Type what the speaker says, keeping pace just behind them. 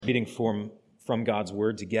Reading from God's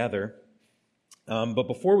Word together. But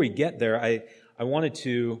before we get there, I wanted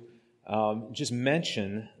to just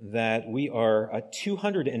mention that we are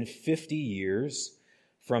 250 years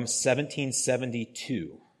from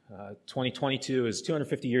 1772. 2022 is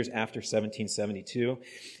 250 years after 1772.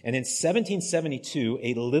 And in 1772,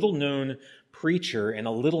 a little-known preacher in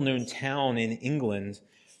a little-known town in England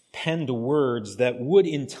penned words that would,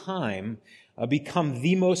 in time, become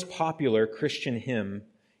the most popular Christian hymn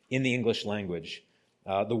in the English language.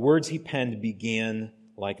 The words he penned began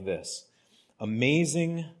like this: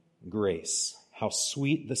 "Amazing grace, how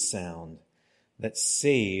sweet the sound that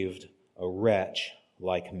saved a wretch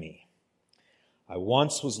like me. I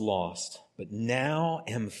once was lost, but now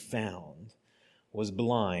am found, was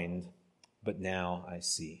blind, but now I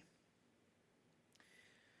see."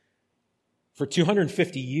 For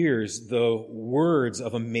 250 years, the words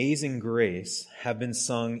of Amazing Grace have been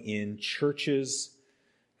sung in churches,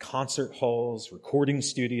 concert halls, recording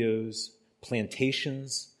studios,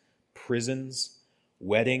 plantations, prisons,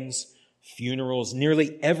 weddings, funerals.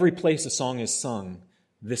 Nearly every place a song is sung,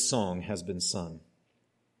 this song has been sung.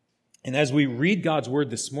 And as we read God's Word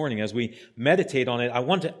this morning, as we meditate on it, I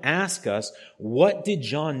want to ask us, what did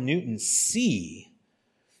John Newton see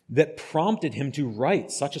that prompted him to write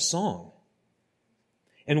such a song?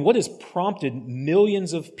 And what has prompted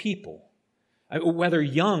millions of people, whether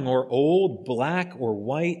young or old, black or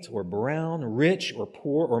white or brown, rich or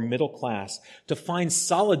poor or middle class, to find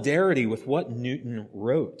solidarity with what Newton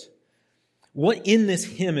wrote? What in this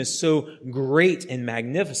hymn is so great and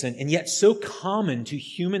magnificent and yet so common to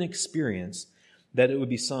human experience that it would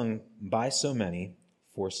be sung by so many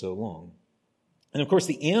for so long? And of course,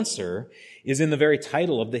 the answer is in the very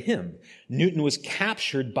title of the hymn. Newton was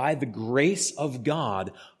captured by the grace of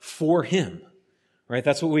God for him. Right?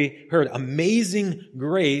 That's what we heard. Amazing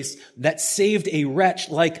grace that saved a wretch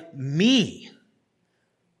like me.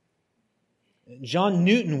 John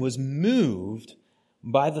Newton was moved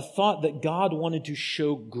by the thought that God wanted to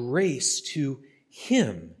show grace to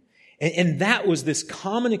him. And that was this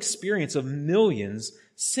common experience of millions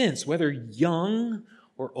since, whether young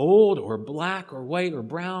or old or black or white or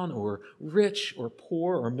brown or rich or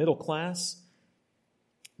poor or middle class.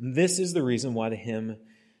 This is the reason why the hymn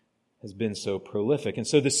has been so prolific. And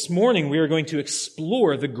so this morning we are going to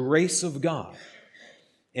explore the grace of God.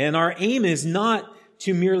 And our aim is not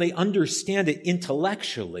to merely understand it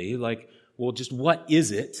intellectually, like, well, just what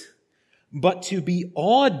is it? But to be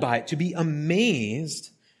awed by it, to be amazed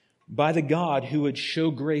by the God who would show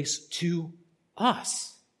grace to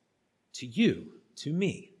us, to you, to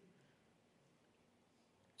me.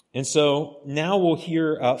 And so now we'll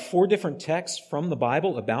hear 4 different texts from the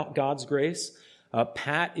Bible about God's grace.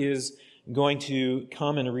 Pat is going to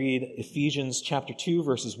come and read Ephesians chapter 2,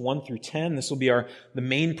 verses 1 through 10. This will be the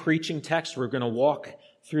main preaching text. We're going to walk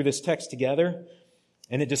through this text together.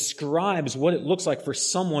 And it describes what it looks like for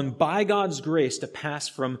someone by God's grace to pass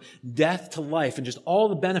from death to life and just all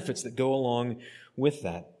the benefits that go along with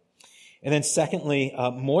that. And then secondly,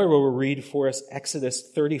 Moira will read for us Exodus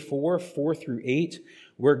 34, 4 through 8,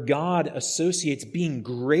 where God associates being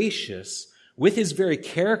gracious with his very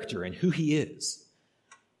character and who he is.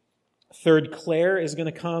 Third, Claire is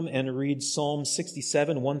going to come and read Psalm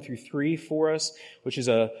 67, 1 through 3 for us, which is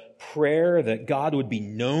a prayer that God would be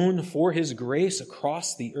known for his grace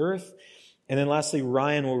across the earth. And then lastly,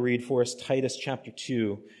 Ryan will read for us Titus chapter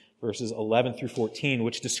 2, verses 11 through 14,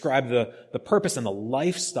 which describe the purpose and the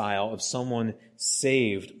lifestyle of someone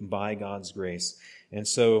saved by God's grace. And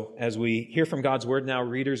so as we hear from God's word now,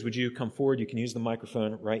 readers, would you come forward? You can use the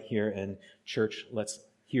microphone right here. And church, let's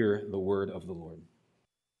hear the word of the Lord.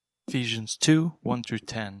 Ephesians 2, 1 through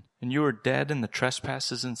 10. And you were dead in the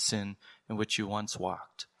trespasses and sin in which you once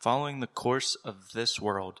walked, following the course of this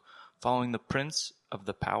world, following the prince of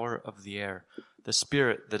the power of the air, the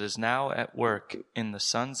spirit that is now at work in the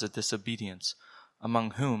sons of disobedience,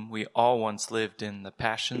 among whom we all once lived in the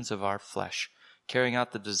passions of our flesh, carrying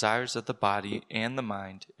out the desires of the body and the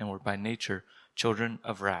mind, and were by nature children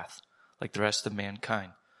of wrath, like the rest of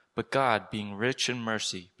mankind. But God, being rich in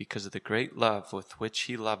mercy, because of the great love with which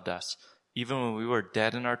he loved us, even when we were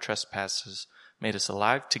dead in our trespasses, made us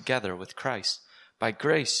alive together with Christ. By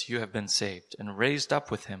grace you have been saved, and raised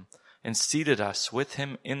up with him, and seated us with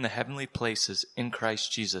him in the heavenly places in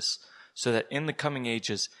Christ Jesus, so that in the coming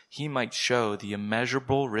ages he might show the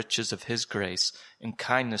immeasurable riches of his grace and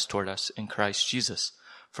kindness toward us in Christ Jesus.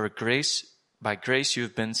 For by grace you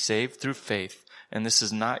have been saved through faith, and this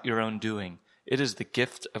is not your own doing. It is the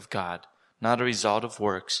gift of God, not a result of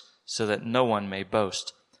works, so that no one may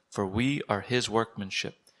boast. For we are his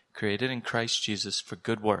workmanship, created in Christ Jesus for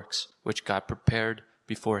good works, which God prepared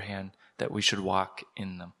beforehand that we should walk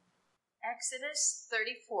in them. Exodus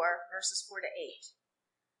 34, verses 4 to 8.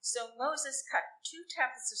 So Moses cut 2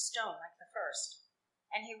 tablets of stone like the first,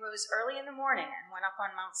 and he rose early in the morning and went up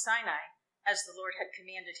on Mount Sinai, as the Lord had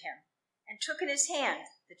commanded him, and took in his hand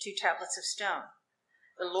the 2 tablets of stone.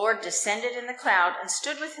 The Lord descended in the cloud and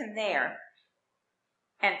stood with him there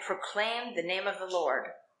and proclaimed the name of the Lord.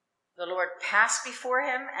 The Lord passed before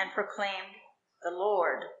him and proclaimed, the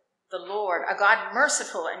Lord, a God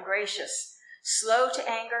merciful and gracious, slow to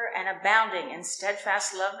anger and abounding in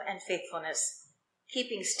steadfast love and faithfulness,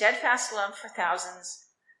 keeping steadfast love for thousands,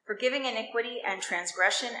 forgiving iniquity and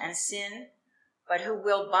transgression and sin, but who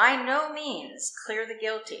will by no means clear the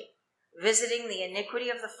guilty, visiting the iniquity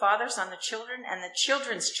of the fathers on the children and the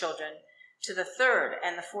children's children to the 3rd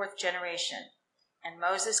and the 4th generation. And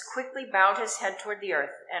Moses quickly bowed his head toward the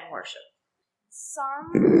earth and worshipped.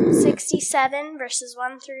 Psalm 67, verses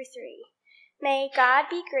 1 through 3. May God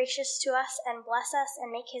be gracious to us and bless us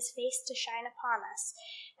and make his face to shine upon us,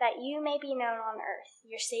 that you may be known on earth,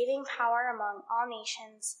 your saving power among all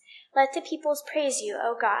nations. Let the peoples praise you,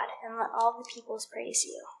 O God, and let all the peoples praise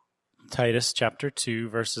you. Titus chapter 2,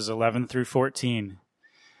 verses 11 through 14.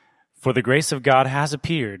 For the grace of God has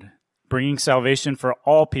appeared, bringing salvation for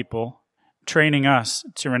all people, training us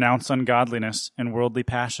to renounce ungodliness and worldly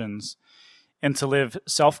passions, and to live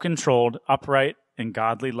self-controlled, upright, and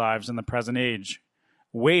godly lives in the present age,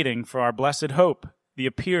 waiting for our blessed hope, the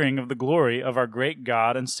appearing of the glory of our great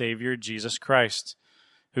God and Savior Jesus Christ,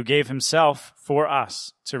 who gave himself for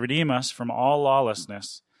us to redeem us from all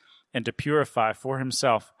lawlessness and to purify for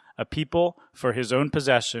himself a people for his own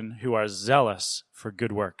possession who are zealous for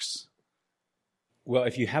good works. Well,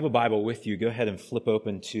 if you have a Bible with you, go ahead and flip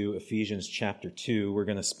open to Ephesians chapter 2. We're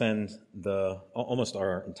going to spend almost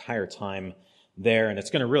our entire time there, and it's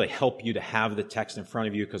going to really help you to have the text in front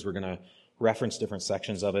of you because we're going to reference different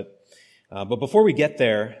sections of it. But before we get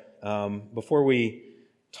there, before we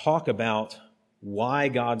talk about why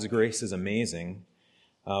God's grace is amazing,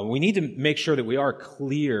 we need to make sure that we are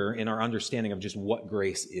clear in our understanding of just what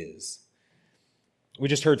grace is. We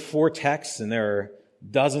just heard 4 texts, and there are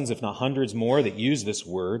dozens, if not hundreds more, that use this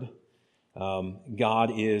word.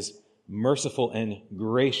 God is merciful and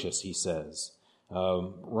gracious, he says.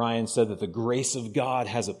 Ryan said that the grace of God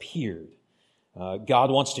has appeared.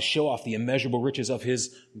 God wants to show off the immeasurable riches of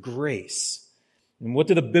his grace. And what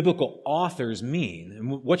do the biblical authors mean? And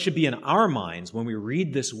what should be in our minds when we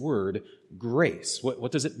read this word, grace?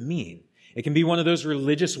 What does it mean? It can be one of those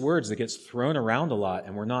religious words that gets thrown around a lot,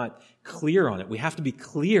 and we're not clear on it. We have to be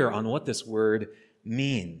clear on what this word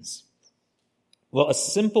means. Well, a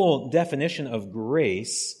simple definition of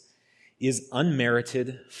grace is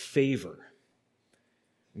unmerited favor.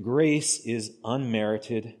 Grace is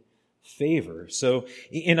unmerited favor. So,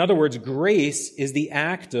 in other words, grace is the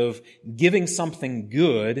act of giving something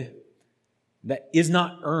good that is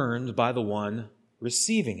not earned by the one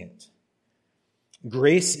receiving it.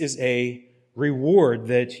 Grace is a reward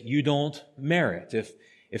that you don't merit.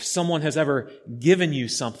 If someone has ever given you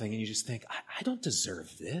something and you just think, I don't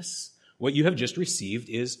deserve this, what you have just received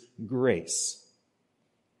is grace.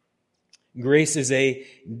 Grace is a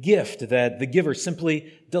gift that the giver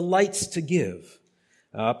simply delights to give.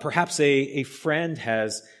 Perhaps a friend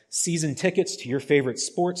has season tickets to your favorite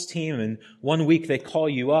sports team, and one week they call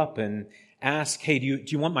you up and ask, hey, do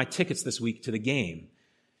you want my tickets this week to the game?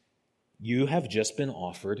 You have just been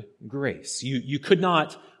offered grace. You could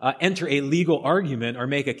not enter a legal argument or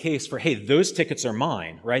make a case for, hey, those tickets are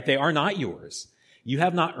mine, right? They are not yours. You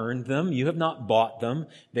have not earned them. You have not bought them.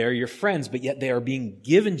 They are your friends, but yet they are being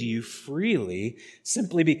given to you freely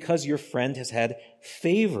simply because your friend has had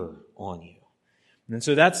favor on you. And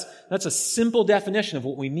so that's a simple definition of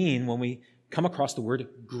what we mean when we come across the word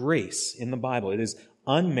grace in the Bible. It is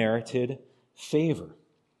unmerited favor.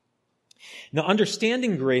 Now,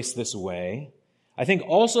 understanding grace this way, I think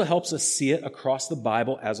also helps us see it across the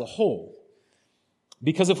Bible as a whole.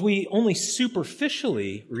 Because if we only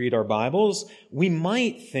superficially read our Bibles, we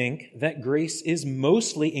might think that grace is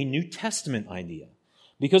mostly a New Testament idea.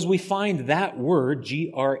 Because we find that word,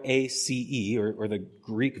 G-R-A-C-E, or the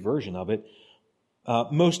Greek version of it,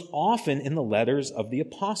 most often in the letters of the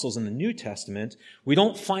apostles in the New Testament. We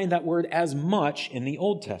don't find that word as much in the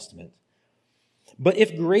Old Testament. But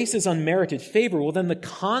if grace is unmerited favor, well, then the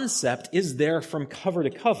concept is there from cover to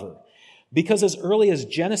cover. Because as early as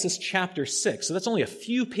Genesis chapter 6, so that's only a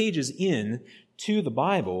few pages in to the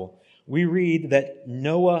Bible, we read that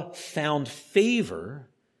Noah found favor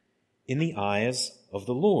in the eyes of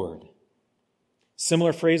the Lord.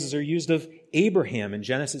 Similar phrases are used of Abraham in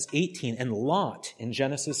Genesis 18 and Lot in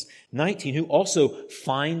Genesis 19, who also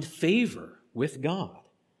find favor with God.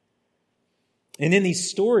 And in these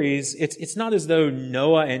stories, it's not as though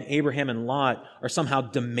Noah and Abraham and Lot are somehow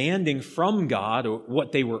demanding from God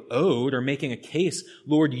what they were owed or making a case,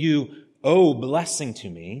 Lord, you owe blessing to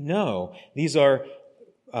me. No, these are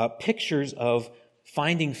pictures of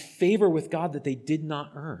finding favor with God that they did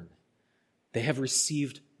not earn. They have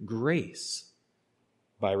received grace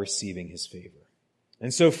by receiving his favor.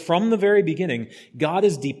 And so from the very beginning, God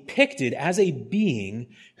is depicted as a being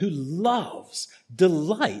who loves,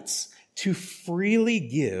 delights to freely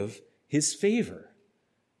give his favor.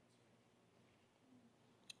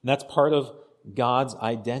 And that's part of God's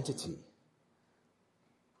identity.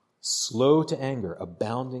 Slow to anger,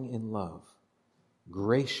 abounding in love,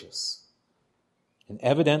 gracious. And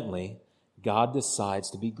evidently, God decides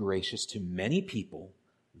to be gracious to many people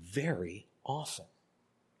very often.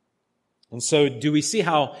 And so do we see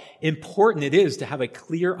how important it is to have a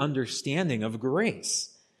clear understanding of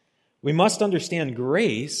grace? We must understand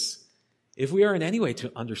grace if we are in any way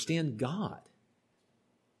to understand God.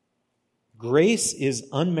 Grace is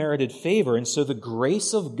unmerited favor, and so the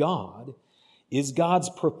grace of God is God's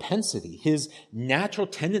propensity, his natural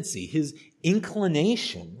tendency, his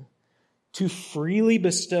inclination to freely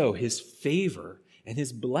bestow his favor and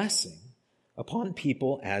his blessing upon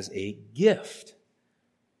people as a gift.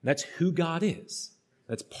 That's who God is.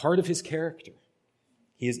 That's part of his character.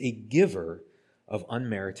 He is a giver of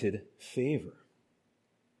unmerited favor.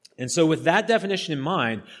 And so with that definition in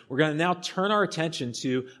mind, we're going to now turn our attention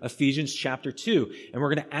to Ephesians chapter 2. And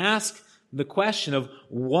we're going to ask the question of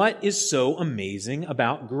what is so amazing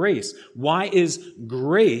about grace? Why is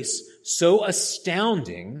grace so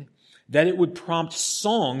astounding that it would prompt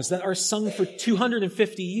songs that are sung for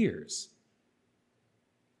 250 years?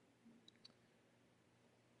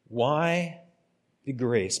 Why did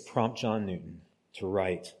grace prompt John Newton to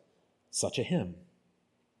write such a hymn?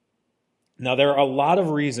 Now, there are a lot of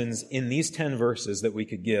reasons in these 10 verses that we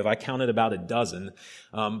could give. I counted about a dozen,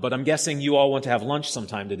 but I'm guessing you all want to have lunch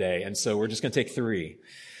sometime today, and so we're just going to take 3.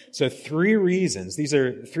 So 3 reasons, these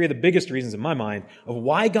are 3 of the biggest reasons in my mind, of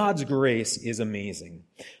why God's grace is amazing.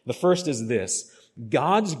 The first is this: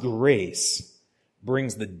 God's grace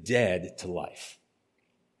brings the dead to life.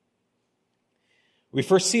 We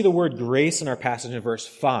first see the word grace in our passage in verse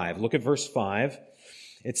 5. Look at verse 5.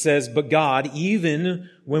 It says, "But God, even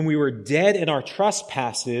when we were dead in our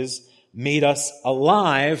trespasses, made us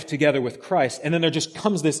alive together with Christ." And then there just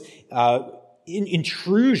comes this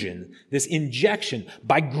intrusion, this injection.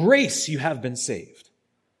 By grace you have been saved.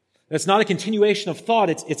 That's not a continuation of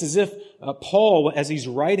thought. It's as if Paul, as he's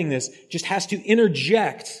writing this, just has to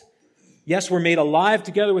interject. Yes, we're made alive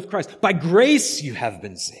together with Christ. By grace you have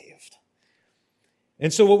been saved.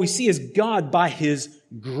 And so what we see is God, by his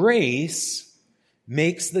grace,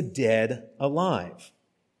 makes the dead alive.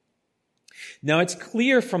 Now, it's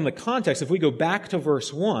clear from the context, if we go back to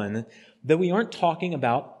verse 1, that we aren't talking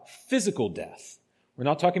about physical death. We're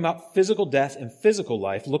not talking about physical death and physical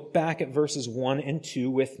life. Look back at verses 1 and 2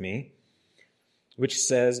 with me, which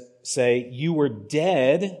say, "You were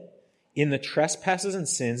dead in the trespasses and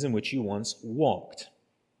sins in which you once walked."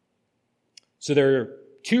 So there are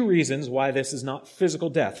 2 reasons why this is not physical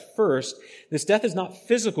death. First, this death is not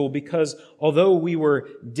physical because although we were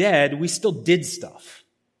dead, we still did stuff.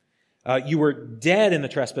 You were dead in the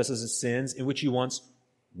trespasses and sins in which you once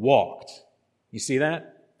walked. You see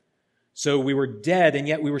that? So we were dead, and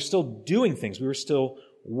yet we were still doing things. We were still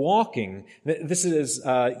walking. This is,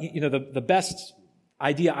 the best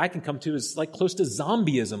idea I can come to is like close to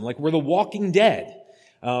zombieism, like we're the walking dead.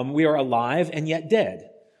 We are alive and yet dead.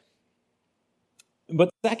 But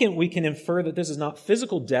second, we can infer that this is not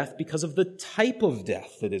physical death because of the type of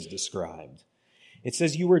death that is described. It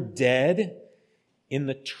says you were dead in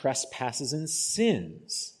the trespasses and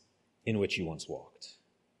sins in which you once walked.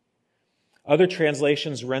 Other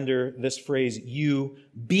translations render this phrase, you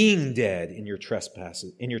being dead in your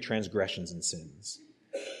trespasses, in your transgressions and sins.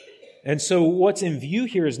 And so what's in view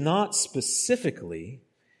here is not specifically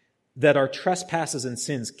that our trespasses and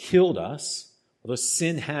sins killed us, although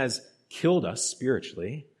sin has killed us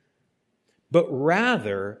spiritually, but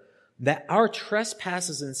rather that our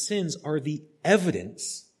trespasses and sins are the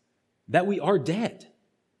evidence that we are dead.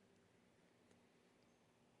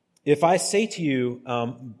 If I say to you,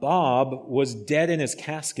 Bob was dead in his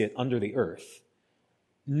casket under the earth,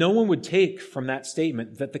 no one would take from that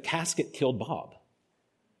statement that the casket killed Bob.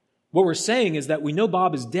 What we're saying is that we know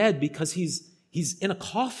Bob is dead because he's in a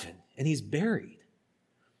coffin and he's buried.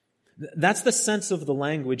 That's the sense of the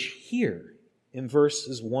language here in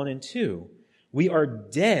verses 1 and 2. We are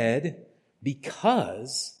dead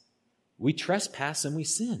because we trespass and we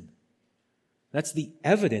sin. That's the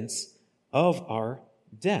evidence of our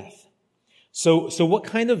death. So what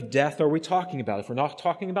kind of death are we talking about? If we're not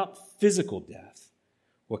talking about physical death,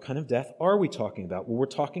 what kind of death are we talking about? Well, we're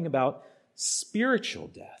talking about spiritual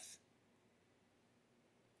death.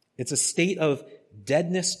 It's a state of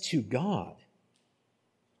deadness to God.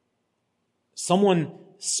 Someone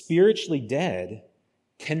spiritually dead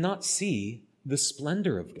cannot see the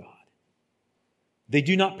splendor of God. They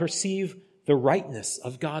do not perceive the rightness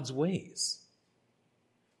of God's ways.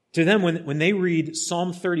 To them, when they read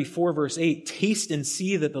Psalm 34, verse 8, taste and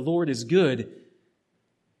see that the Lord is good,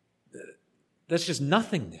 that's just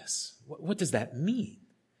nothingness. What does that mean?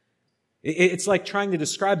 It's like trying to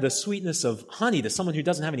describe the sweetness of honey to someone who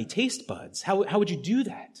doesn't have any taste buds. How would you do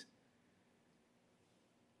that?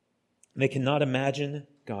 They cannot imagine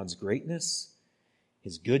God's greatness,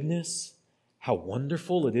 His goodness, how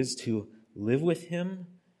wonderful it is to live with Him.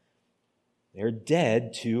 They're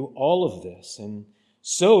dead to all of this. And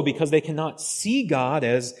so, because they cannot see God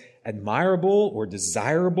as admirable or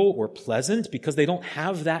desirable or pleasant, because they don't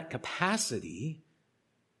have that capacity,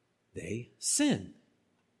 they sin.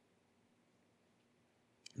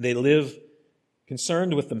 They live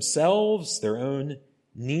concerned with themselves, their own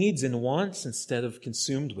needs and wants, instead of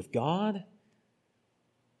consumed with God.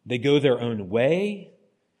 They go their own way.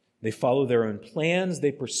 They follow their own plans.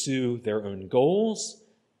 They pursue their own goals.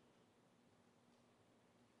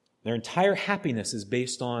 Their entire happiness is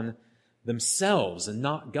based on themselves and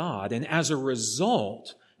not God. And as a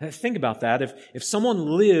result, think about that. If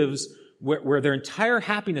someone lives where their entire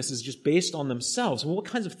happiness is just based on themselves, well, what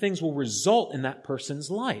kinds of things will result in that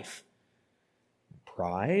person's life?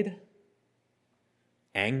 Pride,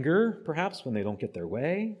 anger, perhaps, when they don't get their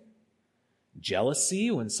way,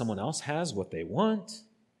 jealousy when someone else has what they want,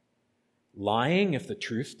 lying if the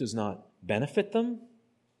truth does not benefit them,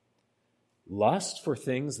 lust for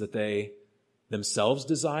things that they themselves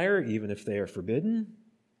desire, even if they are forbidden.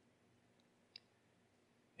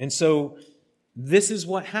 And so, this is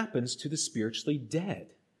what happens to the spiritually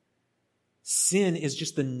dead. Sin is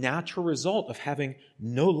just the natural result of having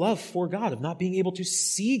no love for God, of not being able to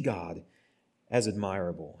see God as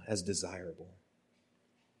admirable, as desirable.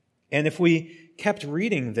 And if we kept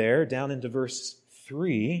reading there, down into verse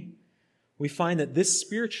 3, we find that this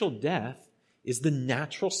spiritual death is the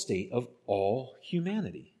natural state of all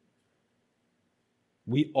humanity.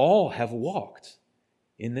 We all have walked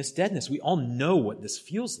in this deadness. We all know what this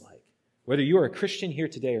feels like, whether you are a Christian here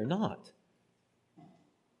today or not.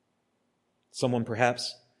 Someone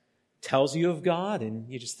perhaps tells you of God and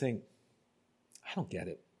you just think, I don't get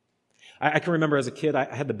it. I can remember as a kid,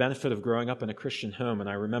 I had the benefit of growing up in a Christian home, and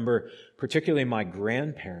I remember particularly my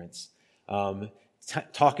grandparents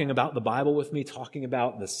talking about the Bible with me, talking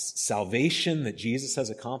about the salvation that Jesus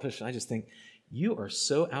has accomplished. And I just think, you are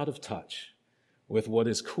so out of touch with what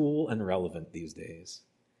is cool and relevant these days.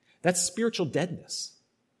 That's spiritual deadness.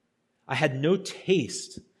 I had no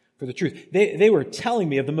taste for the truth. They were telling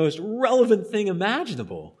me of the most relevant thing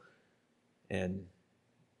imaginable. And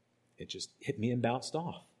it just hit me and bounced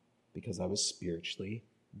off because I was spiritually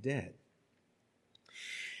dead.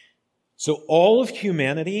 So all of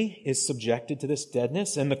humanity is subjected to this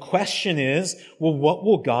deadness. And the question is, well, what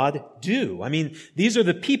will God do? I mean, these are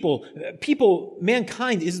the people,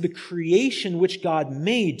 mankind is the creation which God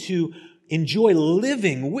made to enjoy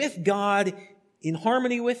living with God in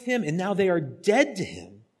harmony with Him, and now they are dead to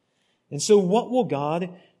Him. And so what will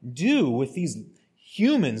God do with these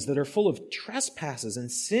humans that are full of trespasses and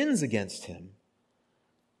sins against Him?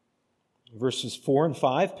 Verses 4 and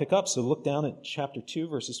 5 pick up. So look down at chapter 2,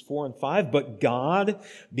 verses 4 and 5. But God,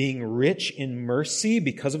 being rich in mercy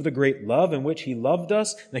because of the great love in which He loved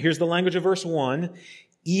us. Now here's the language of verse 1.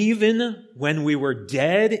 Even when we were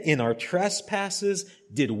dead in our trespasses,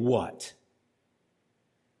 did what?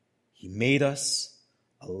 He made us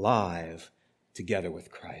alive together with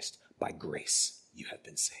Christ. By grace you have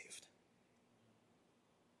been saved.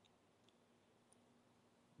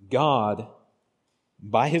 God,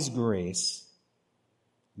 by His grace,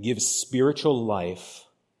 gives spiritual life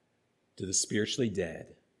to the spiritually dead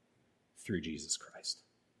through Jesus Christ.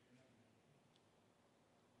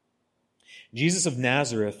 Jesus of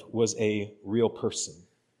Nazareth was a real person.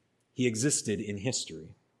 He existed in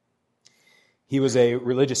history. He was a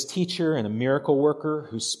religious teacher and a miracle worker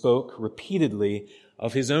who spoke repeatedly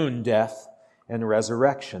of His own death and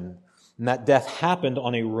resurrection. And that death happened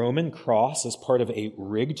on a Roman cross as part of a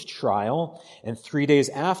rigged trial. And 3 days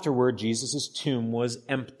afterward, Jesus' tomb was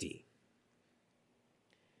empty.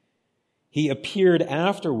 He appeared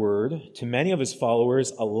afterward to many of His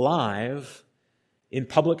followers alive in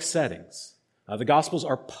public settings. The Gospels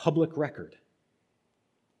are public record.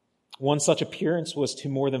 One such appearance was to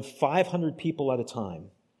more than 500 people at a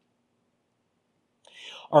time.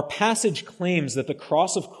 Our passage claims that the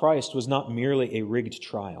cross of Christ was not merely a rigged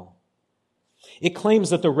trial. It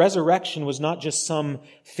claims that the resurrection was not just some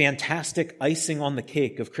fantastic icing on the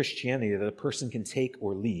cake of Christianity that a person can take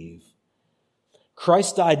or leave.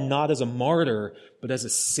 Christ died not as a martyr, but as a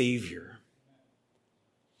Savior.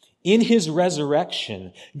 In his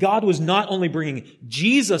resurrection, God was not only bringing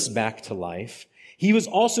Jesus back to life, he was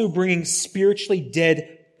also bringing spiritually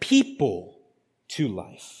dead people to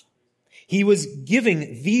life. He was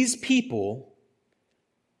giving these people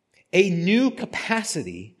a new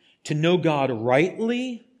capacity to know God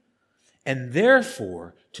rightly and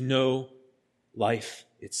therefore to know life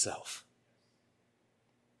itself.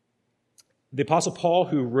 The Apostle Paul,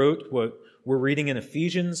 who wrote what we're reading in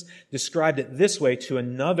Ephesians, described it this way to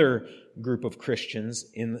another group of Christians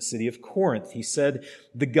in the city of Corinth. He said,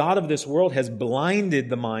 "The God of this world has blinded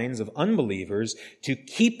the minds of unbelievers to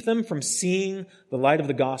keep them from seeing the light of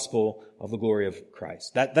the gospel of the glory of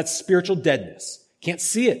Christ." That's spiritual deadness. Can't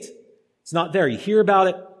see it. It's not there. You hear about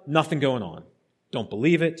it, nothing going on. Don't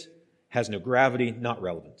believe it, has no gravity, not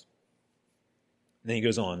relevant. And then he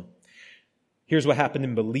goes on. Here's what happened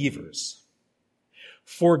in believers.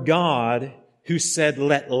 "For God, who said,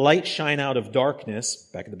 'Let light shine out of darkness,'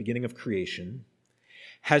 back at the beginning of creation,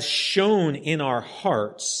 has shone in our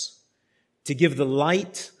hearts to give the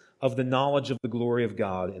light of the knowledge of the glory of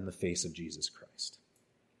God in the face of Jesus Christ."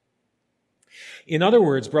 In other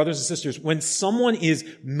words, brothers and sisters, when someone is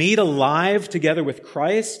made alive together with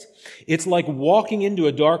Christ, it's like walking into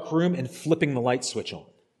a dark room and flipping the light switch on.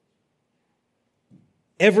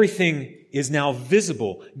 Everything is now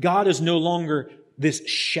visible. God is no longer this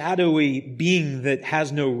shadowy being that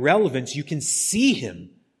has no relevance. You can see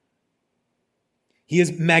him. He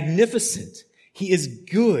is magnificent. He is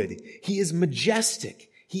good. He is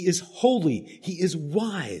majestic. He is holy. He is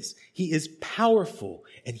wise. He is powerful.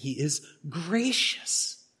 And he is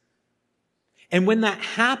gracious. And when that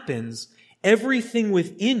happens, everything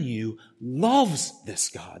within you loves this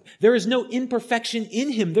God. There is no imperfection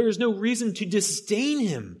in him. There is no reason to disdain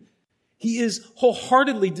him. He is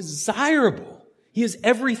wholeheartedly desirable. He is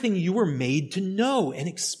everything you were made to know and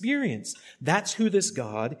experience. That's who this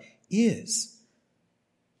God is.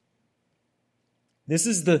 This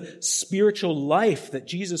is the spiritual life that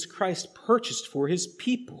Jesus Christ purchased for his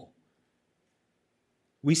people.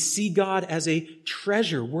 We see God as a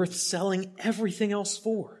treasure worth selling everything else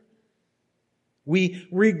for. We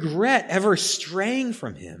regret ever straying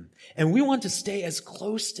from him, and we want to stay as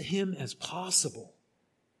close to him as possible.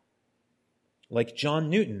 Like John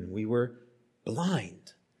Newton, we were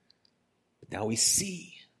blind, but now we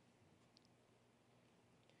see.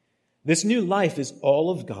 This new life is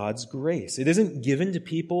all of God's grace. It isn't given to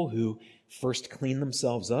people who first clean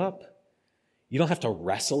themselves up. You don't have to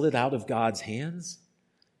wrestle it out of God's hands.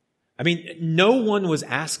 I mean, no one was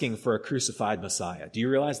asking for a crucified Messiah. Do you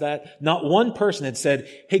realize that? Not one person had said,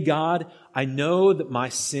 "Hey God, I know that my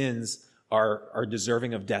sins are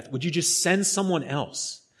deserving of death. Would you just send someone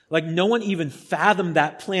else?" Like, no one even fathomed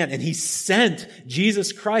that plan, and he sent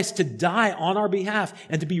Jesus Christ to die on our behalf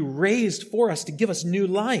and to be raised for us, to give us new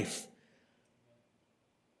life.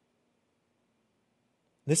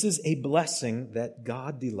 This is a blessing that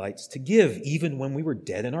God delights to give. Even when we were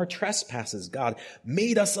dead in our trespasses, God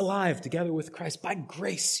made us alive together with Christ. By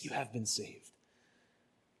grace you have been saved.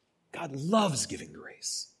 God loves giving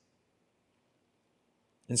grace.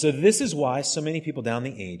 And so this is why so many people down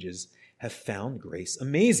the ages have found grace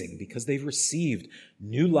amazing, because they've received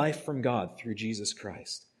new life from God through Jesus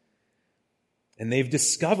Christ. And they've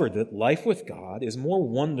discovered that life with God is more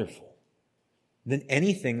wonderful than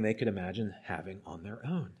anything they could imagine having on their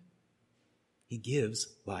own. He gives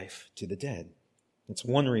life to the dead. That's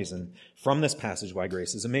one reason from this passage why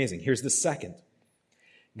grace is amazing. Here's the second.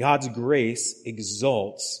 God's grace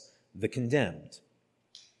exalts the condemned.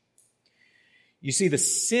 You see, the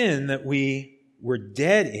sin that we were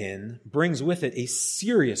dead in brings with it a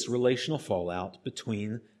serious relational fallout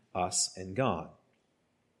between us and God.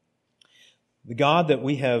 The God that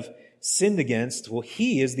we have sinned against, well,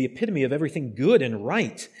 he is the epitome of everything good and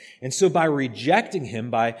right. And so by rejecting him,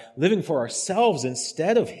 by living for ourselves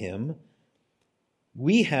instead of him,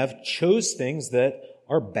 we have chose things that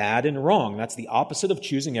are bad and wrong. That's the opposite of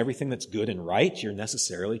choosing everything that's good and right. You're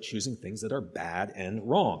necessarily choosing things that are bad and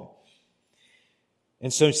wrong.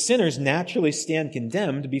 And so sinners naturally stand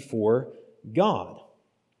condemned before God,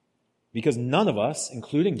 because none of us,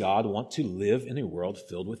 including God, want to live in a world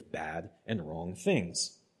filled with bad and wrong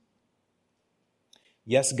things.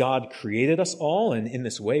 Yes, God created us all, and in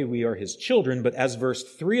this way we are his children, but as verse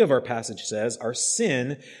 3 of our passage says, our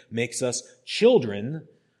sin makes us children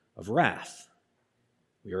of wrath.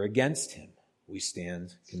 We are against him. We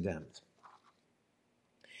stand condemned.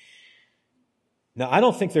 Now, I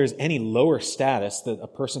don't think there's any lower status that a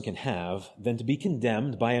person can have than to be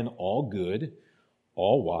condemned by an all-good,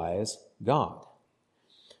 all-wise God.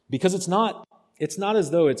 Because it's not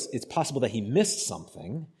as though it's possible that he missed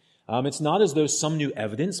something. It's not as though some new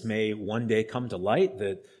evidence may one day come to light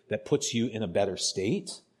that puts you in a better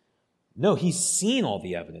state. No, he's seen all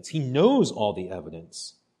the evidence. He knows all the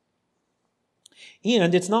evidence.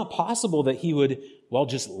 And it's not possible that he would,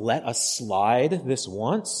 just let us slide this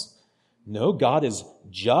once. No, God is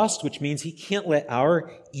just, which means he can't let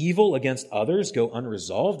our evil against others go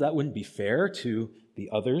unresolved. That wouldn't be fair to the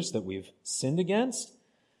others that we've sinned against.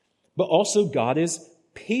 But also God is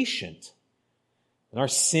patient. And our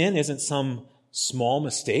sin isn't some small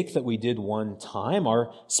mistake that we did one time.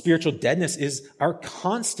 Our spiritual deadness is our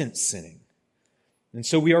constant sinning. And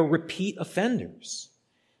so we are repeat offenders.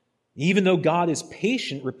 Even though God is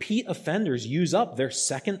patient, repeat offenders use up their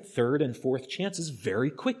second, third, and fourth chances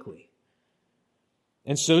very quickly.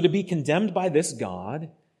 And so to be condemned by this God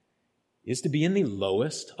is to be in the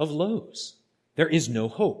lowest of lows. There is no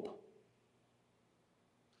hope.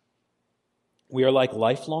 We are like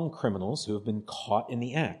lifelong criminals who have been caught in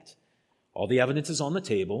the act. All the evidence is on the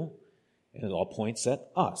table, and it all points at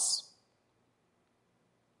us.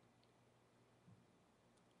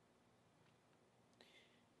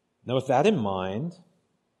 Now, with that in mind,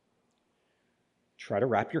 try to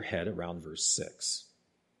wrap your head around verse 6.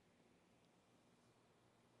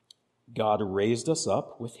 God raised us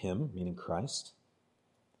up with him, meaning Christ,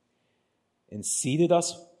 and seated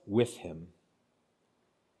us with him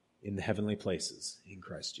in the heavenly places in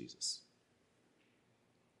Christ Jesus.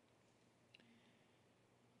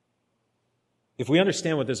 If we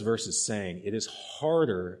understand what this verse is saying, it is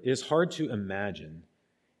hard to imagine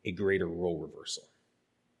a greater role reversal.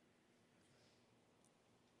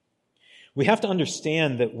 We have to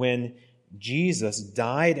understand that when Jesus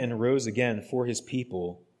died and rose again for his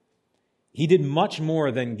people, he did much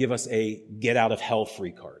more than give us a get out of hell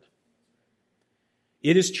free card.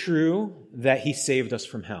 It is true that he saved us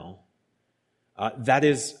from hell. That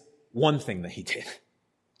is one thing that he did.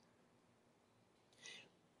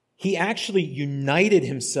 He actually united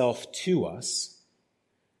himself to us.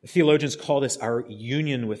 The theologians call this our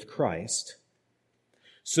union with Christ,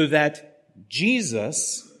 so that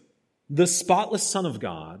Jesus, the spotless Son of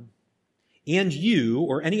God, and you,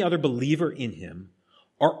 or any other believer in him,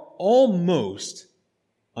 are almost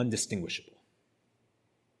undistinguishable.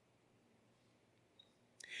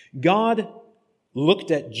 God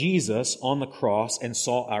looked at Jesus on the cross and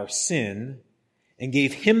saw our sin and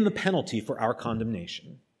gave him the penalty for our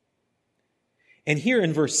condemnation. And here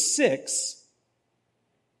in verse 6,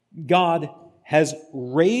 God has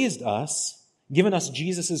raised us, given us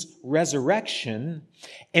Jesus' resurrection,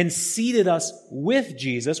 and seated us with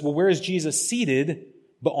Jesus. Well, where is Jesus seated?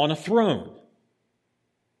 But on a throne.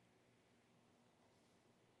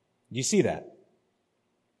 Do you see that?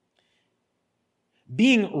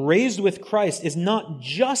 Being raised with Christ is not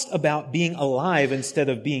just about being alive instead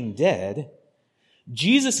of being dead.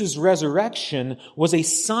 Jesus' resurrection was a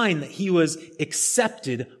sign that he was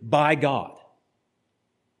accepted by God.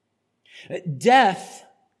 Death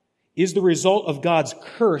is the result of God's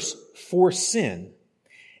curse for sin.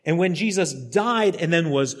 And when Jesus died and then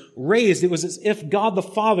was raised, it was as if God the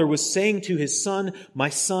Father was saying to his Son, "My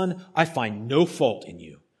Son, I find no fault in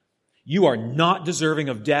you. You are not deserving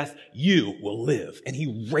of death. You will live." And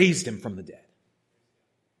he raised him from the dead.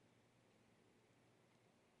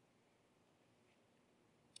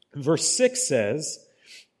 Verse 6 says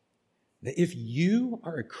that if you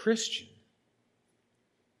are a Christian,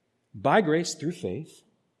 by grace through faith,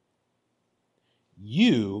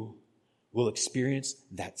 you will experience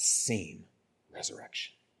that same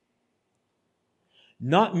resurrection.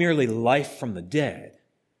 Not merely life from the dead,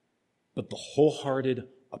 but the wholehearted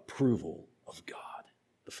approval of God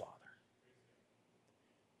the Father.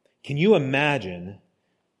 Can you imagine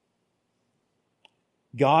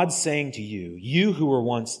God saying to you, you who were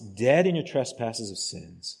once dead in your trespasses of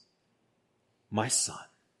sins, "My son,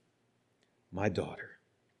 my daughter,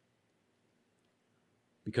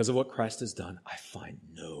 because of what Christ has done, I find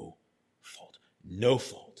no fault." No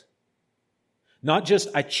fault. Not just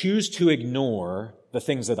I choose to ignore the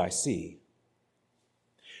things that I see.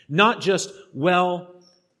 Not just, well,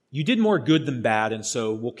 you did more good than bad, and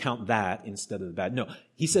so we'll count that instead of the bad. No,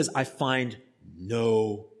 he says, I find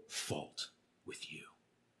no fault with you.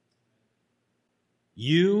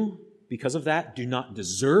 You, because of that, do not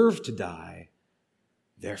deserve to die.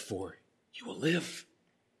 Therefore, you will live.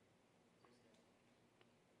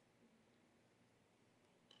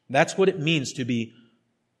 That's what it means to be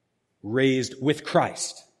raised with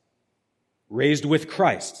Christ. Raised with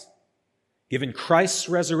Christ. Given Christ's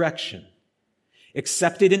resurrection.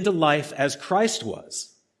 Accepted into life as Christ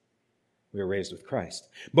was. We are raised with Christ.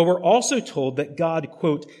 But we're also told that God,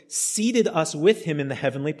 quote, seated us with him in the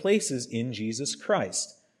heavenly places in Jesus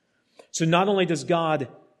Christ. So not only does God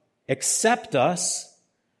accept us,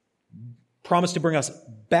 promise to bring us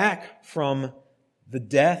back from the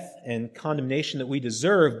death and condemnation that we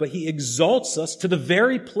deserve, but he exalts us to the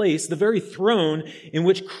very place, the very throne in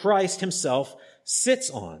which Christ himself sits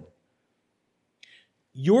on.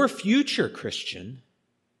 Your future, Christian,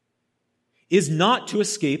 is not to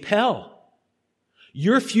escape hell.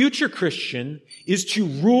 Your future, Christian, is to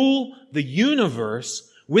rule the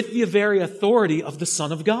universe with the very authority of the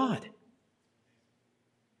Son of God.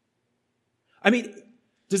 I mean,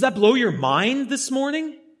 does that blow your mind this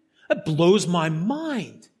morning? That blows my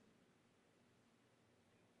mind.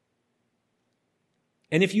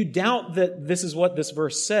 And if you doubt that this is what this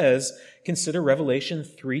verse says, consider Revelation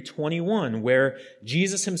 3:21, where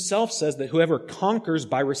Jesus himself says that whoever conquers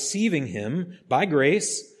by receiving him, by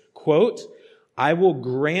grace, quote, I will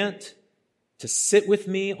grant to sit with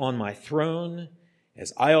me on my throne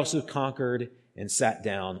as I also conquered and sat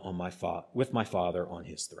down on with my Father on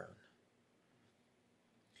his throne.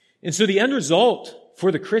 And so the end result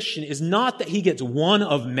for the Christian is not that he gets one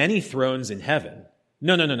of many thrones in heaven.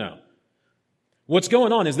 No. What's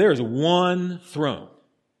going on is there is one throne.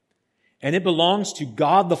 And it belongs to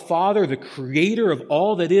God the Father, the creator of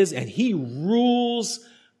all that is, and he rules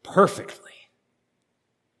perfectly.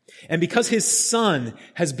 And because his Son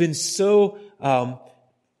has been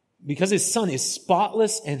because his Son is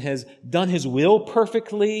spotless and has done his will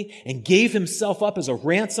perfectly and gave himself up as a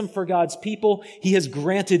ransom for God's people, he has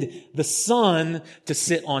granted the Son to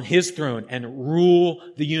sit on his throne and rule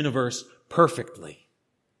the universe perfectly.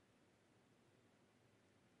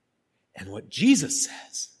 And what Jesus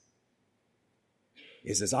says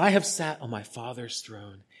is, as I have sat on my Father's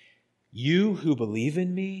throne, you who believe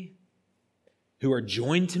in me, who are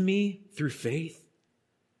joined to me through faith,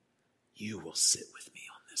 you will sit with me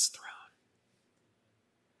on this throne.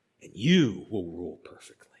 And you will rule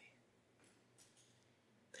perfectly.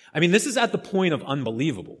 I mean, this is at the point of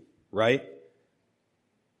unbelievable, right?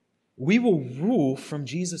 We will rule from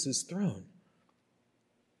Jesus' throne.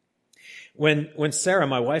 When Sarah,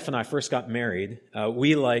 my wife, and I first got married,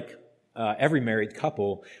 we, like every married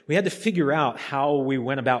couple, we had to figure out how we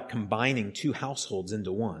went about combining two households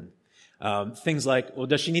into one. Things like, well,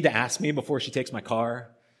 does she need to ask me before she takes my car?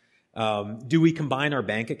 Do we combine our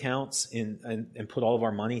bank accounts and put all of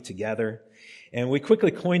our money together? And we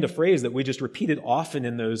quickly coined a phrase that we just repeated often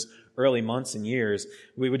in those early months and years.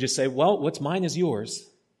 We would just say, well, what's mine is yours.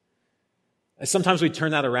 Sometimes we'd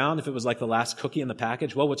turn that around if it was like the last cookie in the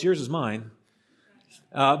package. Well, what's yours is mine.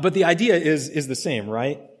 But the idea is the same,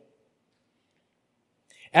 right?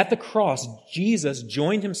 At the cross, Jesus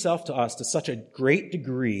joined himself to us to such a great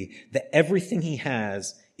degree that everything he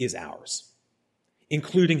has is ours,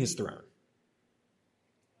 including his throne.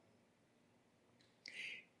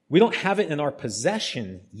 We don't have it in our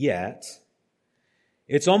possession yet.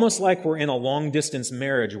 It's almost like we're in a long-distance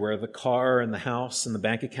marriage where the car and the house and the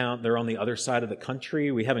bank account, they're on the other side of the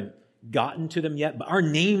country. We haven't gotten to them yet, but our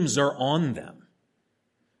names are on them.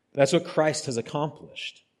 That's what Christ has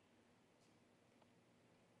accomplished.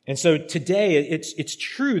 And so today, it's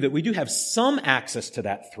true that we do have some access to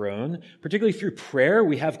that throne, particularly through prayer.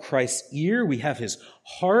 We have Christ's ear. We have his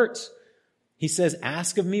heart. He says,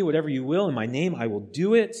 ask of me whatever you will in my name, I will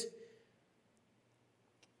do it.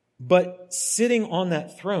 But sitting on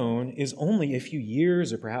that throne is only a few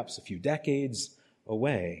years or perhaps a few decades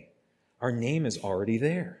away. Our name is already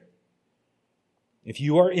there. If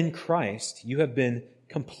you are in Christ, you have been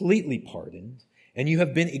completely pardoned and you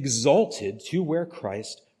have been exalted to where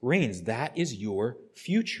Christ reigns. That is your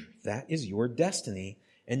future. That is your destiny,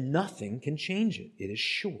 and nothing can change it. It is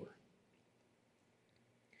sure.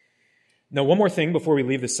 Now, one more thing before we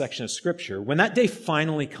leave this section of Scripture. When that day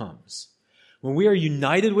finally comes, when we are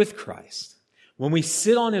united with Christ, when we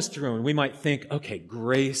sit on his throne, we might think, okay,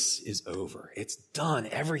 grace is over. It's done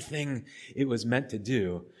everything it was meant to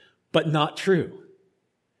do. But not true.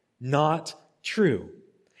 Not true.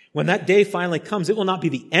 When that day finally comes, it will not be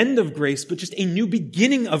the end of grace, but just a new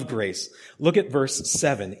beginning of grace. Look at verse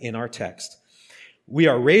 7 in our text. We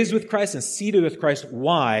are raised with Christ and seated with Christ.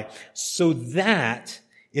 Why? So that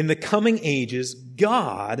in the coming ages,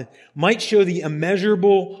 God might show the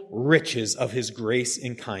immeasurable riches of his grace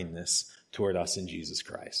and kindness toward us in Jesus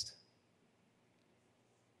Christ.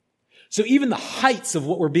 So even the heights of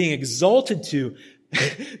what we're being exalted to,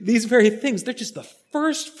 these very things, they're just the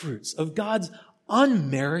first fruits of God's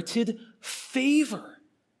unmerited favor.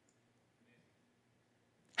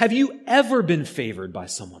 Have you ever been favored by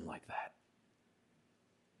someone like that?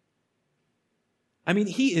 I mean,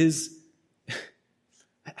 he is,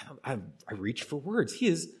 I reach for words. He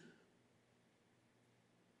is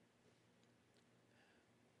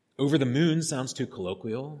over the moon sounds too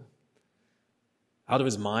colloquial. Out of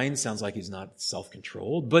his mind sounds like he's not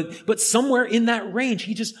self-controlled. But somewhere in that range,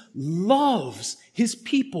 he just loves his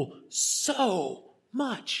people so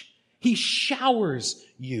much. He showers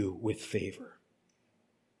you with favor.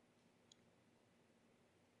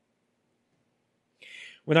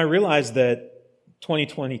 When I realized that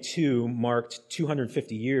 2022 marked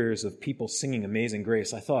 250 years of people singing Amazing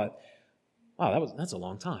Grace, I thought, wow, that's a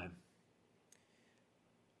long time.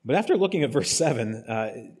 But after looking at verse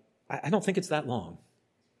 7, I don't think it's that long.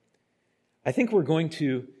 I think we're going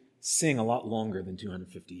to sing a lot longer than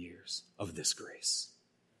 250 years of this grace.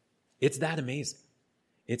 It's that amazing.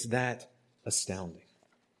 It's that astounding.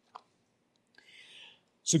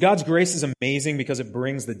 So God's grace is amazing because it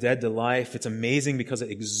brings the dead to life. It's amazing because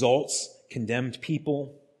it exalts condemned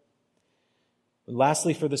people. But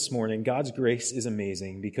lastly, for this morning, God's grace is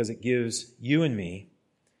amazing because it gives you and me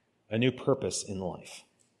a new purpose in life.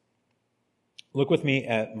 Look with me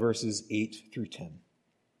at verses 8 through 10.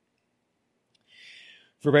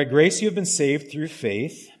 For by grace you have been saved through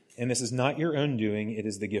faith, and this is not your own doing, it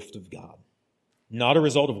is the gift of God, not a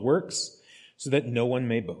result of works, so that no one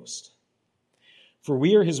may boast. For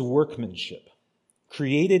we are his workmanship,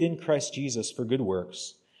 created in Christ Jesus for good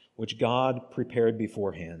works, which God prepared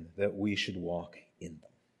beforehand that we should walk in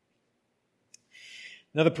them.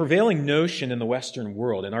 Now, the prevailing notion in the Western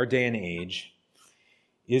world, in our day and age,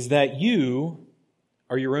 is that you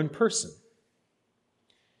are your own person.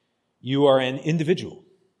 You are an individual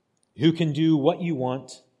who can do what you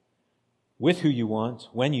want, with who you want,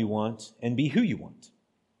 when you want, and be who you want.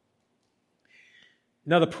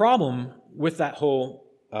 Now, the problem with that whole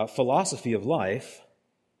philosophy of life,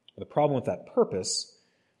 the problem with that purpose,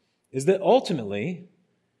 is that ultimately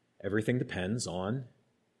everything depends on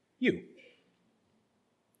you.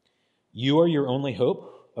 You are your only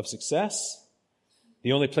hope of success.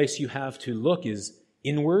 The only place you have to look is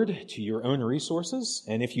inward to your own resources.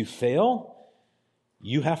 And if you fail,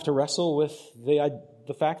 you have to wrestle with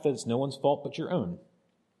the fact that it's no one's fault but your own.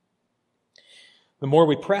 The more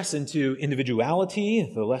we press into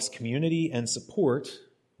individuality, the less community and support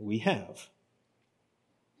we have.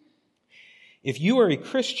 If you are a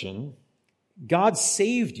Christian, God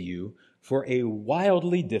saved you for a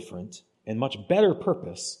wildly different and much better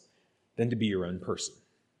purpose than to be your own person.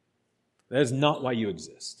 That is not why you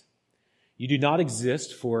exist. You do not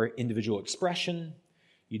exist for individual expression.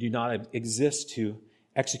 You do not exist to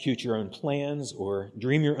execute your own plans or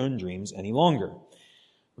dream your own dreams any longer.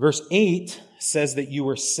 Verse 8 says that you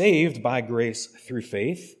were saved by grace through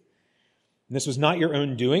faith. And this was not your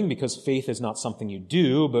own doing, because faith is not something you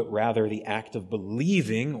do, but rather the act of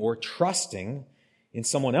believing or trusting in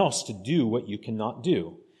someone else to do what you cannot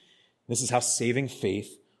do. This is how saving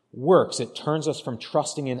faith works. It turns us from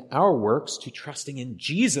trusting in our works to trusting in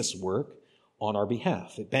Jesus' work on our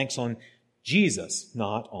behalf. It banks on Jesus,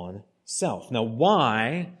 not on self. Now,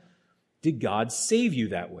 why did God save you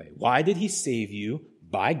that way? Why did he save you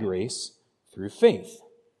by grace through faith?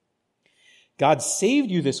 God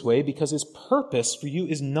saved you this way because his purpose for you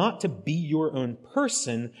is not to be your own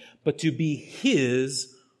person, but to be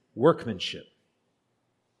his workmanship.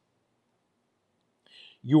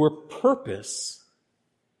 Your purpose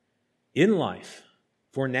in life,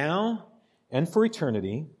 for now and for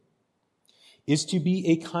eternity, is to be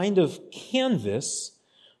a kind of canvas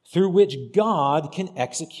through which God can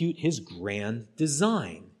execute his grand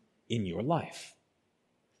design in your life.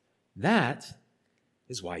 That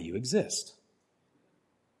is why you exist.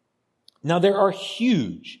 Now, there are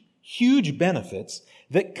huge, huge benefits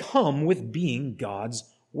that come with being God's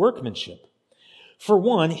workmanship. For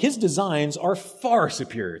one, his designs are far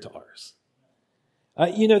superior to ours.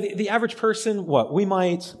 The average person, we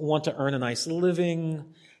might want to earn a nice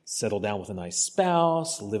living, settle down with a nice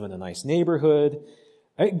spouse, live in a nice neighborhood.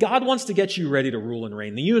 God wants to get you ready to rule and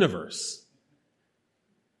reign the universe.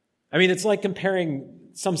 I mean, it's like comparing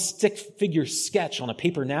some stick figure sketch on a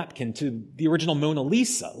paper napkin to the original Mona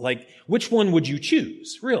Lisa. Like, which one would you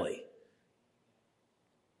choose, really?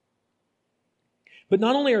 But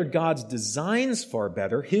not only are God's designs far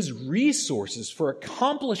better, his resources for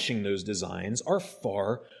accomplishing those designs are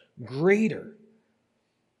far greater.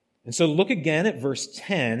 And so look again at verse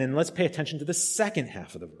 10, and let's pay attention to the second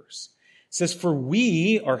half of the verse. It says, "For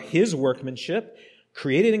we are his workmanship,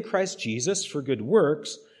 created in Christ Jesus for good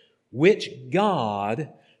works, which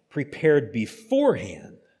God prepared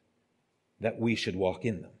beforehand that we should walk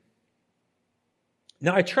in them."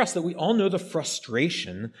 Now, I trust that we all know the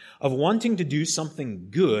frustration of wanting to do something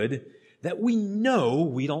good that we know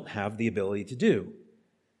we don't have the ability to do.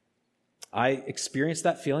 I experience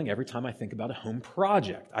that feeling every time I think about a home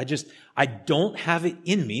project. I don't have it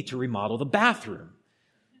in me to remodel the bathroom.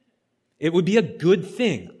 It would be a good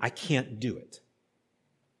thing. I can't do it.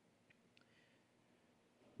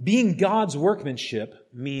 Being God's workmanship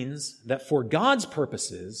means that for God's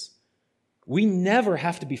purposes, we never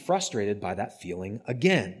have to be frustrated by that feeling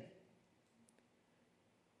again.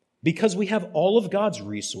 Because we have all of God's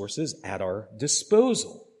resources at our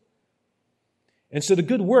disposal. And so the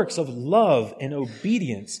good works of love and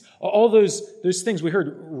obedience, all those things we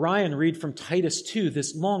heard Ryan read from Titus 2,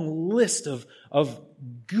 this long list of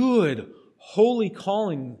good, holy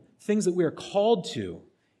calling, things that we are called to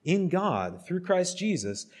in God through Christ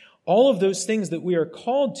Jesus, all of those things that we are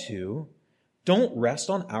called to don't rest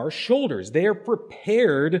on our shoulders. They are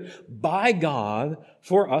prepared by God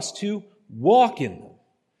for us to walk in them.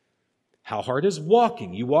 How hard is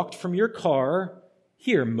walking? You walked from your car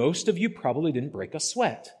here. Most of you probably didn't break a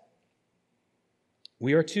sweat.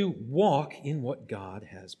 We are to walk in what God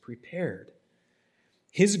has prepared.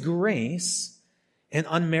 His grace and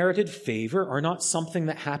unmerited favor are not something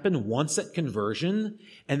that happen once at conversion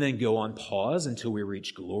and then go on pause until we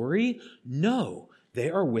reach glory. No. They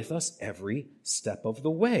are with us every step of the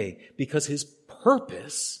way because his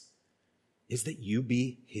purpose is that you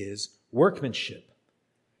be his workmanship.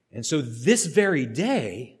 And so this very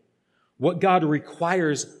day, what God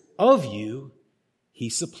requires of you, he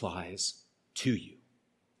supplies to you.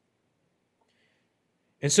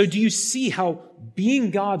 And so do you see how being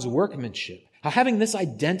God's workmanship, how having this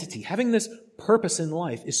identity, having this purpose in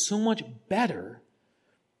life is so much better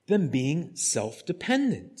than being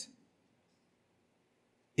self-dependent?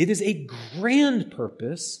 It is a grand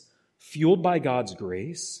purpose fueled by God's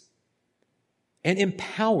grace and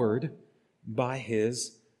empowered by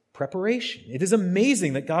his preparation. It is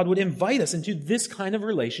amazing that God would invite us into this kind of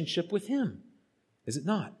relationship with him. Is it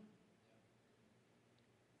not?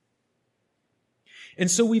 And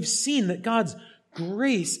so we've seen that God's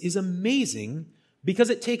grace is amazing because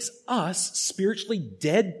it takes us, spiritually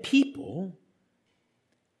dead people,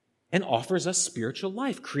 and offers us spiritual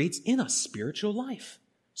life, creates in us spiritual life,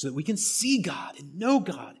 so that we can see God and know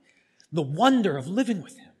God, the wonder of living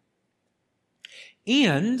with him.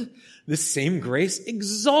 And the same grace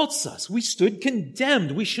exalts us. We stood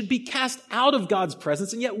condemned. We should be cast out of God's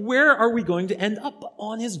presence, and yet where are we going to end up?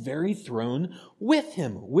 On his very throne with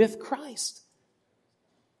him, with Christ.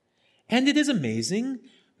 And it is amazing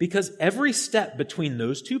because every step between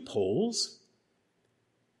those two poles,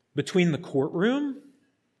 between the courtroom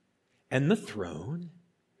and the throne,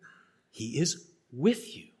 he is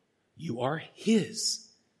with you. You are his.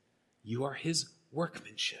 You are his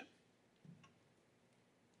workmanship.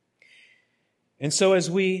 And so as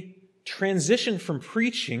we transition from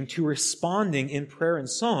preaching to responding in prayer and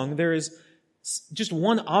song, there is just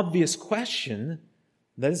one obvious question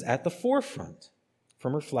that is at the forefront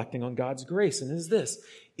from reflecting on God's grace, and it is this: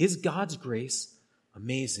 is God's grace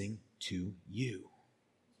amazing to you?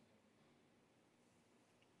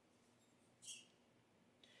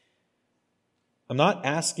 I'm not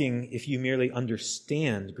asking if you merely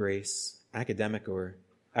understand grace academically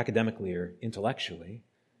or intellectually.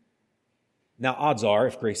 Now, odds are,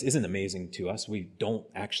 if grace isn't amazing to us, we don't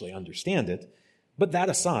actually understand it. But that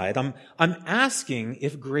aside, I'm asking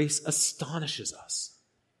if grace astonishes us.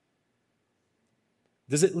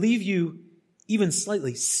 Does it leave you even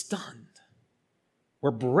slightly stunned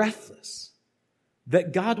or breathless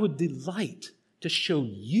that God would delight to show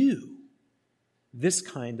you this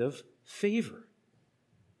kind of favor?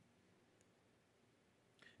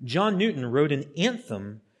 John Newton wrote an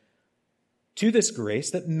anthem to this grace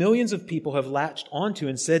that millions of people have latched onto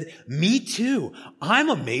and said, "Me too. I'm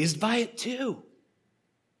amazed by it too."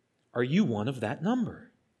 Are you one of that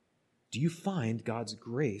number? Do you find God's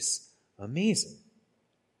grace amazing?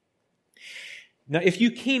 Now, if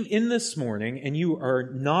you came in this morning and you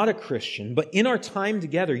are not a Christian, but in our time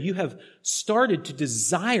together, you have started to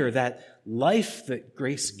desire that life that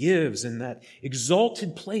grace gives and that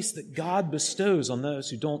exalted place that God bestows on those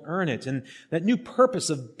who don't earn it, and that new purpose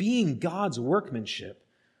of being God's workmanship,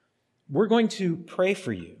 we're going to pray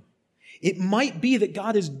for you. It might be that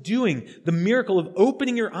God is doing the miracle of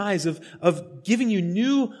opening your eyes, of giving you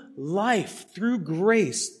new life through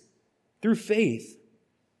grace, through faith,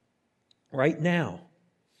 right now.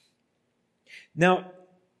 Now,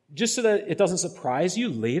 just so that it doesn't surprise you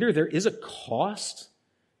later, there is a cost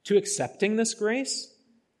to accepting this grace.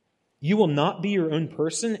 You will not be your own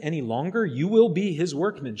person any longer. You will be His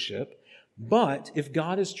workmanship. But if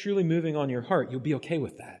God is truly moving on your heart, you'll be okay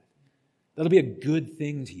with that. That'll be a good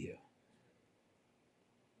thing to you.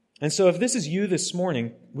 And so if this is you this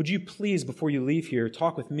morning, would you please, before you leave here,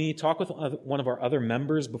 talk with me, talk with one of our other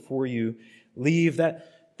members before you leave. That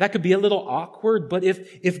could be a little awkward, but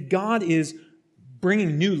if God is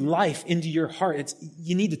bringing new life into your heart,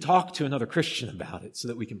 you need to talk to another Christian about it so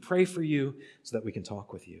that we can pray for you, so that we can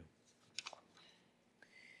talk with you.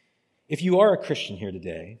 If you are a Christian here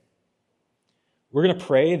today, we're going to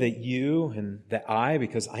pray that you and that I,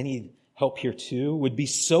 because I need help here too, would be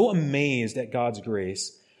so amazed at God's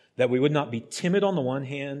grace that we would not be timid on the one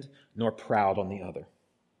hand, nor proud on the other.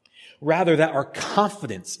 Rather, that our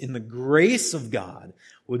confidence in the grace of God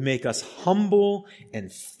would make us humble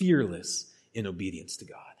and fearless in obedience to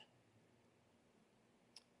God.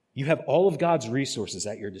 You have all of God's resources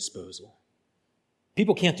at your disposal.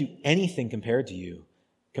 People can't do anything compared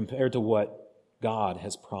to what God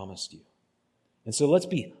has promised you. And so let's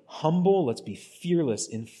be humble, let's be fearless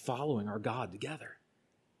in following our God together.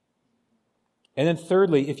 And then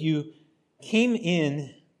thirdly, if you came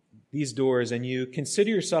in these doors and you consider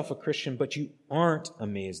yourself a Christian, but you aren't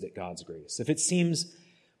amazed at God's grace, if it seems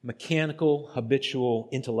mechanical, habitual,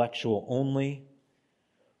 intellectual only,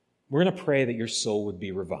 we're going to pray that your soul would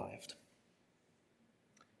be revived.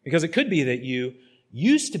 Because it could be that you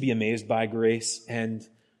used to be amazed by grace, and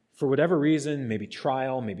for whatever reason, maybe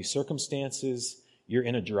trial, maybe circumstances, you're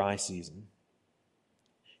in a dry season.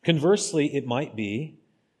 Conversely, it might be,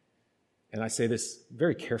 and I say this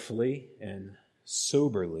very carefully and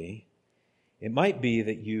soberly, it might be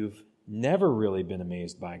that you've never really been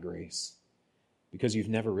amazed by grace because you've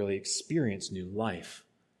never really experienced new life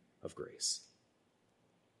of grace.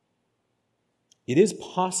 It is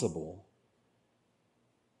possible,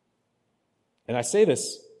 and I say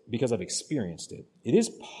this because I've experienced it, it is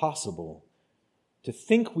possible to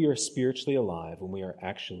think we are spiritually alive when we are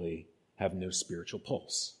actually have no spiritual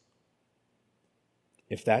pulse.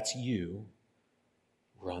 If that's you,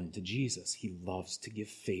 run to Jesus. He loves to give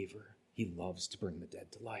favor. He loves to bring the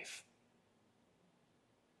dead to life.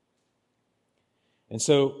 And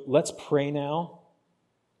so let's pray now.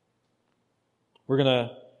 We're going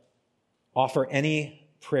to offer any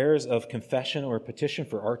prayers of confession or petition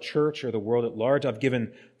for our church or the world at large. I've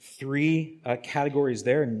given 3 categories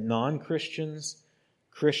there: non-Christians,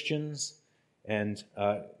 Christians, and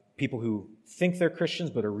people who think they're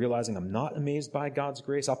Christians but are realizing I'm not amazed by God's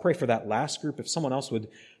grace. I'll pray for that last group. If someone else would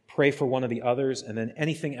pray for one of the others, and then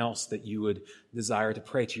anything else that you would desire to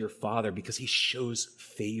pray to your Father because He shows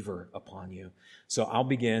favor upon you. So I'll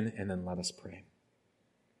begin, and then let us pray.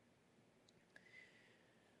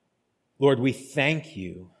 Lord, we thank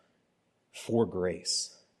you for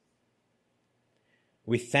grace.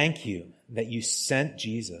 We thank you that you sent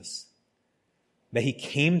Jesus, that He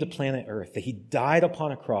came to planet Earth, that He died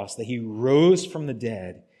upon a cross, that He rose from the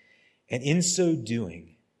dead, and in so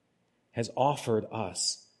doing has offered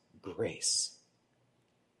us grace,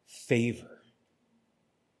 favor.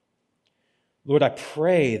 Lord, I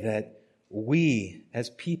pray that we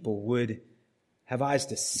as people would have eyes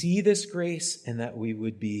to see this grace and that we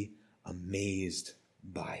would be amazed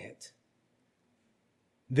by it.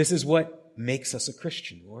 This is what makes us a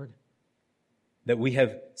Christian, Lord. That we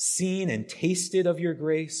have seen and tasted of your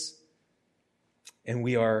grace, and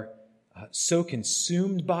we are so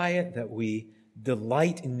consumed by it that we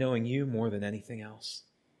delight in knowing you more than anything else.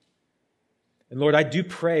 And Lord, I do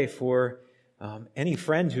pray for any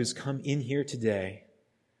friend who's come in here today,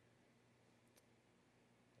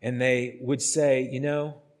 and they would say,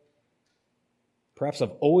 perhaps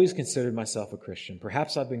I've always considered myself a Christian.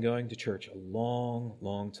 Perhaps I've been going to church a long,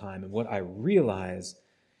 long time, and what I realize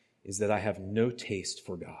is that I have no taste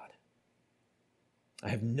for God. I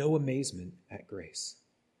have no amazement at grace.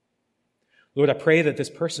 Lord, I pray that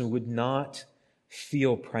this person would not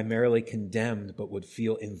feel primarily condemned, but would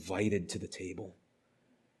feel invited to the table,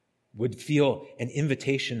 would feel an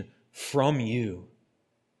invitation from you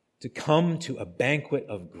to come to a banquet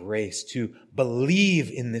of grace, to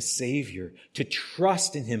believe in this Savior, to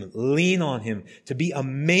trust in Him, lean on Him, to be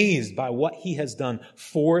amazed by what He has done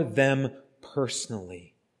for them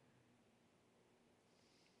personally.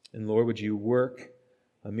 And Lord, would you work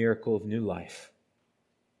a miracle of new life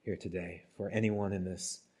here today for anyone in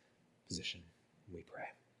this position? We pray.